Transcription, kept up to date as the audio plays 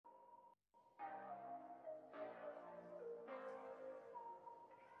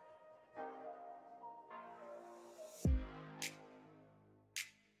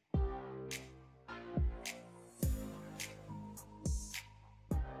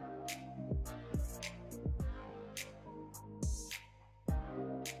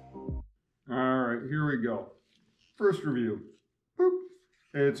here we go. First review. Boop.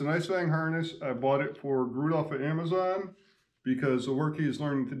 It's an ICEFANG harness. I bought it for Groot off of Amazon because the work he's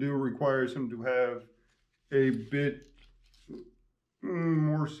learning to do requires him to have a bit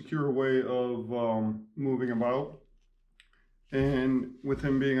more secure way of moving about. And with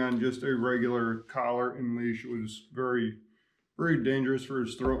him being on just a regular collar and leash, it was very, very dangerous for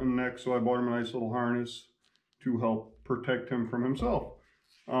his throat and neck. So I bought him a nice little harness to help protect him from himself.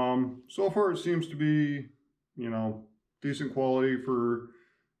 So far it seems to be, you know, decent quality for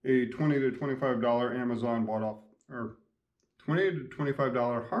a $20 to $25 Amazon bought off, or $20 to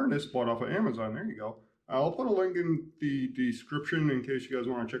 $25 harness bought off of Amazon. There you go. I'll put a link in the description in case you guys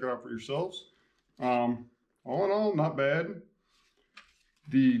want to check it out for yourselves. All in all, not bad.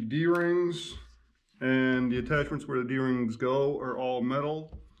 The D-rings and the attachments where the D-rings go are all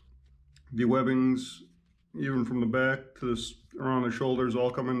metal. The webbings, even from the back to this around the shoulders, all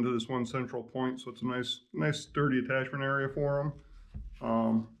come into this one central point, so it's a nice sturdy attachment area for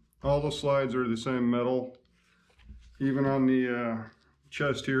them. All the slides are the same metal. Even on the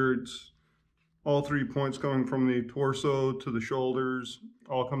chest here, it's all 3 points coming from the torso to the shoulders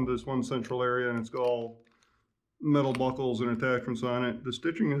all come to this one central area, and it's got all metal buckles and attachments on it. The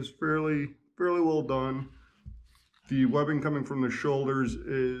stitching is fairly well done. The webbing coming from the shoulders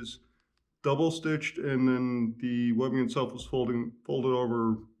is double stitched, and then the webbing itself was folded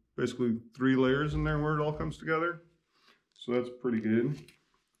over basically 3 layers in there where it all comes together. So that's pretty good.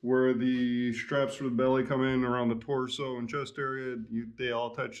 Where the straps for the belly come in around the torso and chest area, they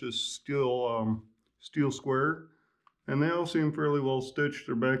all touch this steel square, and they all seem fairly well stitched.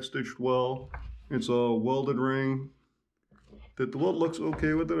 They're back stitched well. It's a welded ring. The weld looks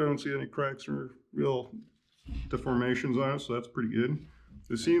okay with it. I don't see any cracks or real deformations on it, so that's pretty good.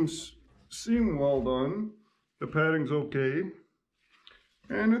 The seams seem well done. The padding's okay,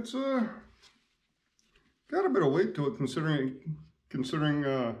 and it's got a bit of weight to it considering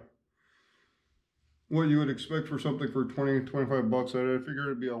what you would expect for something for 20-25 bucks. I figured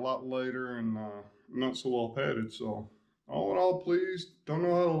it'd be a lot lighter and not so well padded. So all in all, pleased. Don't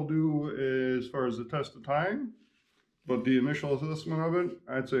know how it'll do as far as the test of time, but the initial assessment of it,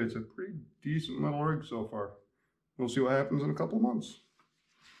 I'd say it's a pretty decent metal rig so far. We'll see what happens in a couple of months.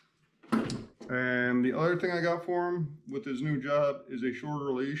 And the other thing I got for him with his new job is a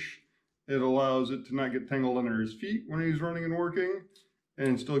shorter leash. It allows it to not get tangled under his feet when he's running and working,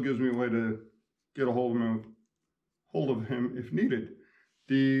 and still gives me a way to get a hold of him if needed.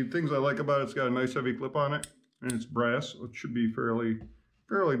 The things I like about it's got a nice heavy clip on it, and it's brass, so it should be fairly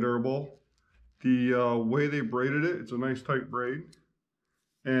durable. The way they braided it, it's a nice tight braid,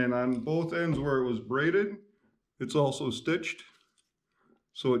 and on both ends where it was braided, it's also stitched,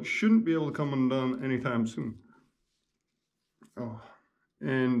 so it shouldn't be able to come undone anytime soon. Oh,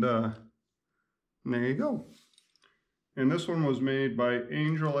 and there you go. And this one was made by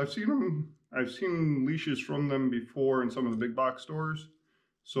Angel. I've seen leashes from them before in some of the big box stores,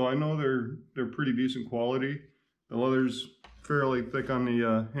 so I know they're pretty decent quality. The leather's fairly thick on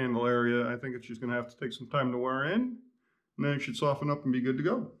the handle area. I think it's just gonna have to take some time to wear in, and then it should soften up and be good to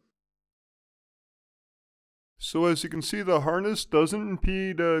go. So as you can see, the harness doesn't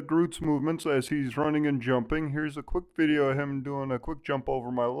impede Groot's movements as he's running and jumping. Here's a quick video of him doing a quick jump over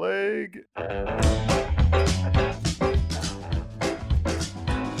my leg.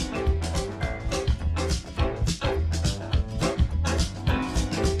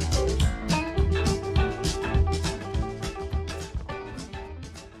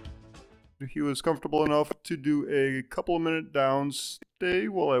 He was comfortable enough to do a couple of minute down stay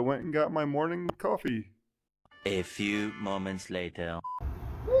while I went and got my morning coffee. A few moments later.